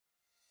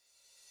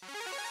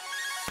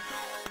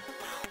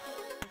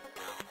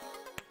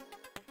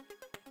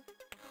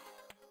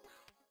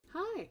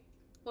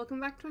Welcome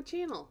back to my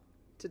channel.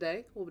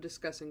 Today we'll be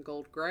discussing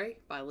Gold Gray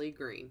by Lee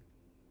Green.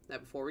 Now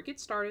before we get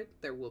started,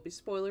 there will be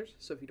spoilers,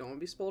 so if you don't want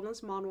to be spoiled on this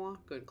manhwa,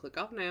 go ahead and click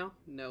off now.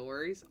 No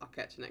worries, I'll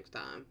catch you next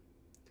time.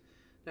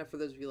 Now for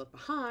those of you left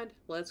behind,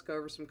 let's go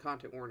over some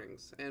content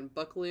warnings, and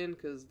buckle in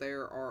because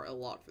there are a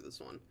lot for this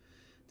one.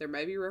 There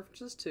may be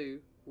references to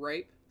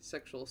rape,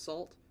 sexual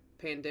assault,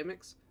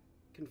 pandemics,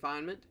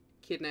 confinement,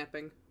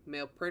 kidnapping,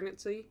 male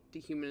pregnancy,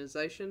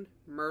 dehumanization,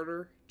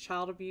 murder,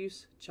 child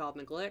abuse, child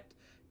neglect,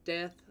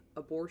 death,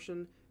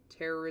 abortion,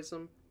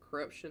 terrorism,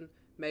 corruption,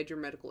 major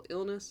medical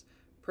illness,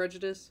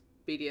 prejudice,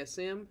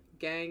 BDSM,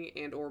 gang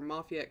and or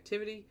mafia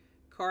activity,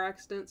 car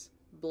accidents,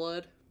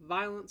 blood,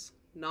 violence,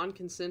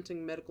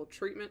 non-consenting medical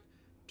treatment,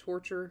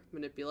 torture,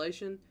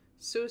 manipulation,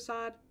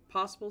 suicide,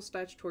 possible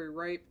statutory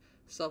rape,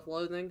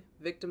 self-loathing,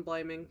 victim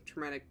blaming,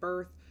 traumatic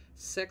birth,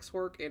 sex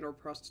work and or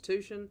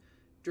prostitution,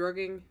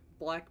 drugging,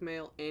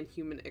 blackmail, and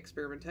human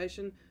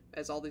experimentation,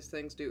 as all these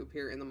things do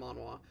appear in the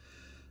manhwa.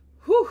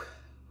 Whew!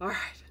 Alright,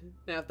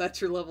 now if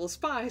that's your level of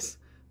spice,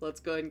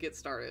 let's go ahead and get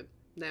started.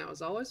 Now,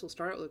 as always, we'll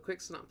start out with a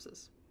quick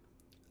synopsis.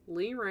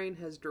 Lee Rain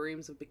has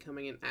dreams of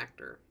becoming an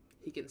actor.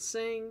 He can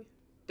sing,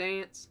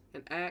 dance,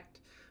 and act,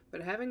 but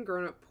having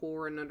grown up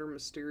poor and under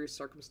mysterious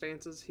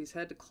circumstances, he's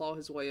had to claw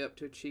his way up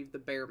to achieve the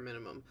bare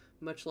minimum,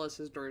 much less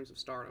his dreams of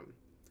stardom.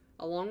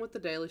 Along with the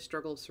daily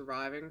struggle of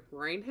surviving,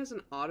 Rain has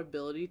an odd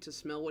ability to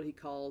smell what he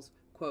calls,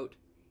 quote,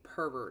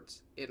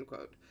 perverts, end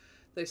quote.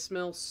 They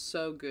smell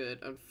so good.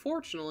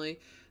 Unfortunately,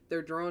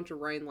 they're drawn to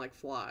Rain like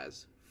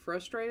flies.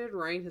 Frustrated,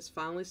 Rain has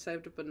finally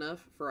saved up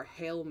enough for a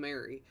Hail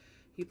Mary.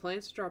 He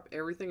plans to drop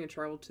everything and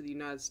travel to the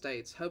United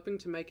States, hoping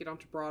to make it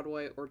onto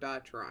Broadway or die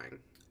trying.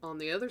 On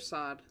the other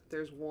side,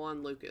 there's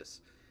Juan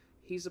Lucas.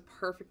 He's a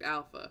perfect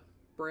alpha,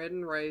 bred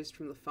and raised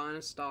from the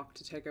finest stock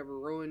to take over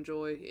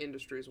Rowanjoy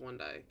Industries one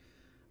day.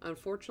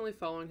 Unfortunately,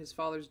 following his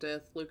father's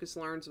death, Lucas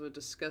learns of a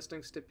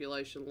disgusting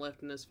stipulation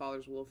left in his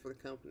father's will for the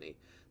company.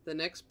 The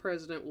next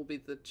president will be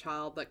the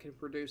child that can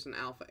produce an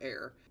alpha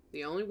heir.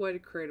 The only way to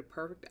create a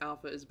perfect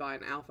alpha is by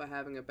an alpha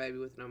having a baby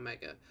with an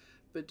omega.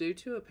 But due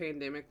to a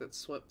pandemic that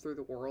swept through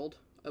the world,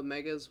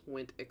 omegas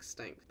went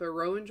extinct. But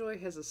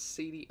Rowanjoy has a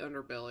seedy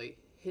underbelly.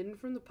 Hidden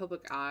from the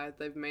public eye,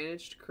 they've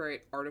managed to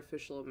create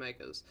artificial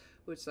omegas,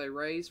 which they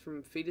raise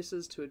from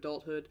fetuses to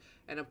adulthood,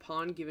 and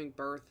upon giving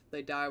birth,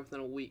 they die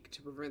within a week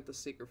to prevent the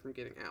secret from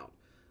getting out.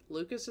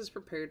 Lucas is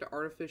prepared to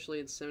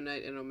artificially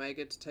inseminate an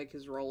omega to take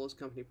his role as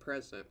company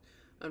president.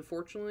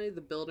 Unfortunately,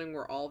 the building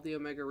where all of the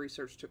omega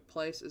research took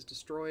place is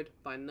destroyed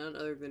by none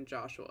other than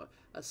Joshua,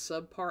 a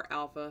subpar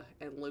alpha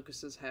and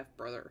Lucas's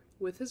half-brother.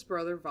 With his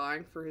brother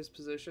vying for his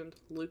position,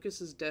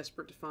 Lucas is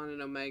desperate to find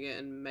an omega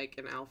and make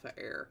an alpha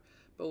heir.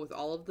 But with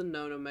all of the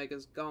known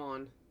omegas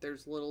gone,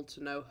 there's little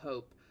to no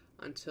hope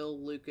until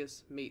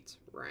Lucas meets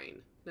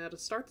Rain. Now to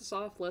start this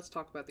off, let's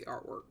talk about the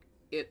artwork.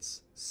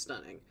 It's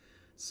stunning.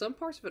 Some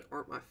parts of it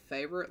aren't my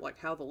favorite, like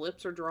how the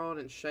lips are drawn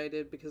and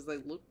shaded because they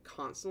look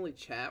constantly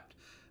chapped,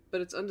 but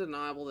it's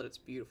undeniable that it's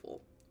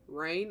beautiful.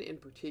 Rain, in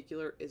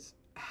particular, is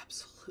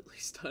absolutely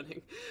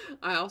stunning.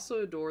 I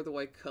also adore the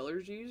way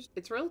color's used.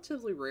 It's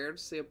relatively rare to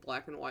see a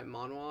black and white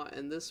manhwa,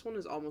 and this one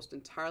is almost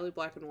entirely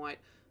black and white,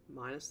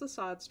 minus the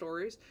side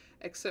stories,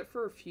 except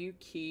for a few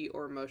key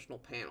or emotional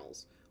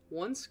panels.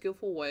 One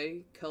skillful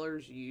way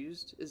color's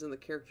used is in the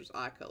characters'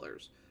 eye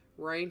colors.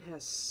 Rain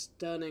has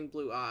stunning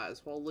blue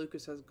eyes, while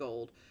Lucas has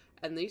gold,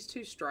 and these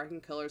two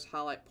striking colors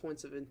highlight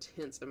points of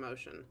intense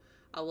emotion.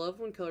 I love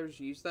when colors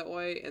are used that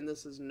way, and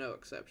this is no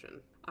exception.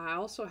 I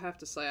also have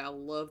to say I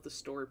love the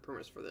story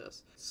premise for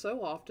this.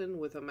 So often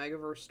with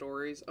Omegaverse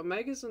stories,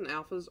 Omegas and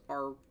Alphas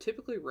are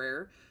typically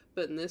rare,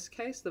 but in this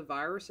case the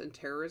virus and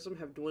terrorism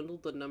have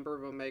dwindled the number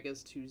of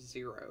Omegas to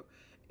 0.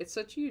 It's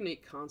such a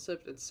unique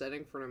concept and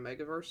setting for an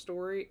Omegaverse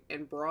story,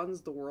 and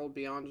broadens the world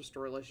beyond just a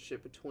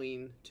relationship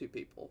between two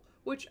people,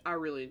 which I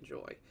really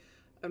enjoy.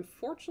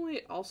 Unfortunately,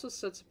 it also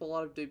sets up a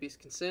lot of dubious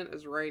consent,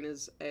 as Rain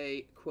is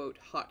a, quote,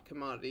 hot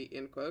commodity,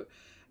 end quote,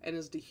 and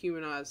is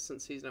dehumanized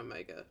since he's an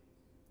Omega.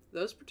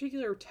 Those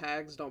particular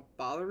tags don't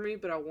bother me,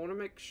 but I want to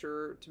make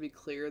sure to be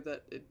clear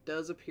that it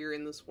does appear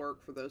in this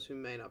work for those who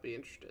may not be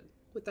interested.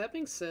 With that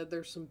being said,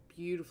 there's some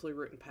beautifully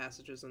written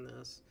passages in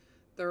this.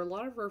 There are a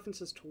lot of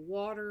references to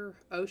water,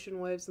 ocean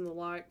waves, and the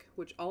like,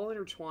 which all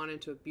intertwine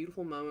into a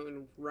beautiful moment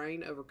when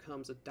Rain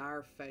overcomes a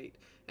dire fate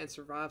and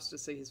survives to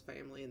see his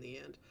family in the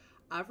end.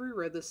 I've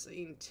reread this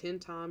scene 10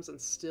 times and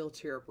still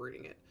tear up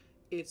reading it.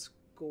 It's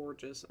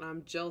gorgeous, and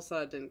I'm jealous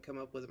that I didn't come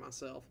up with it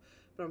myself.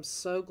 But I'm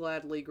so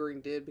glad Lee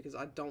Green did, because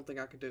I don't think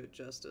I could do it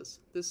justice.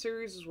 This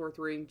series is worth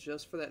reading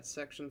just for that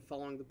section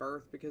following the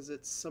birth, because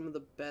it's some of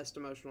the best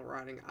emotional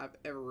writing I've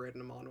ever read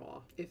in a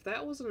manhwa. If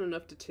that wasn't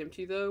enough to tempt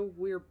you though,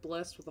 we are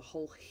blessed with a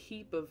whole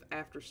heap of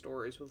after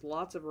stories with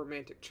lots of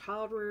romantic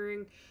child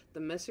rearing, the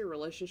messy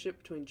relationship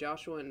between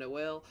Joshua and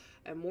Noelle,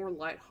 and more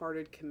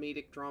lighthearted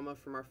comedic drama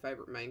from our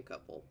favorite main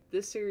couple.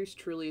 This series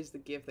truly is the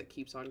gift that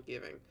keeps on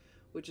giving,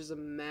 which is a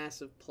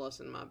massive plus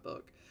in my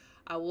book.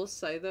 I will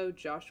say though,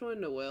 Joshua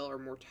and Noelle are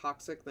more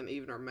toxic than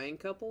even our main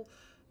couple,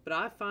 but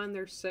I find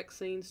their sex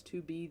scenes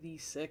to be the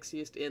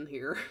sexiest in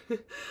here.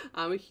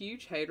 I'm a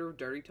huge hater of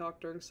dirty talk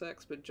during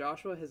sex, but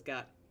Joshua has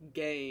got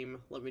game,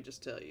 let me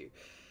just tell you.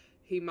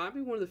 He might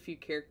be one of the few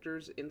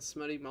characters in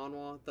smutty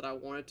manhwa that I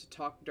wanted to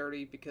talk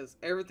dirty because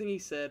everything he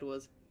said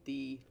was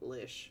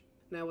delish.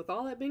 Now, with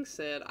all that being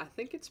said, I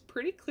think it's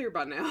pretty clear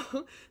by now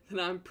that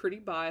I'm pretty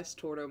biased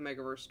toward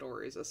Omegaverse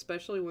stories,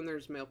 especially when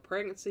there's male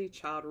pregnancy,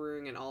 child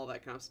rearing, and all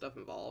that kind of stuff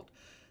involved.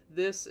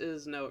 This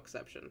is no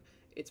exception.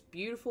 It's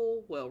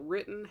beautiful, well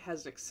written,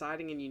 has an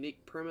exciting and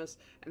unique premise,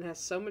 and has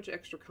so much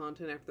extra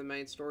content after the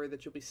main story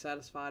that you'll be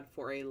satisfied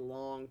for a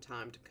long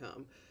time to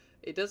come.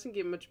 It doesn't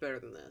get much better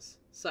than this.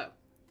 So,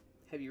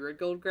 have you read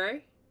Gold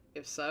Gray?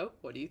 If so,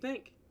 what do you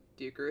think?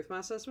 Do you agree with my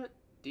assessment?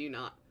 Do you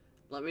not?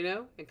 Let me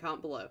know and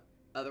comment below.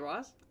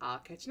 Otherwise, I'll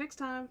catch you next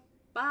time.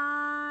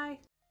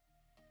 Bye!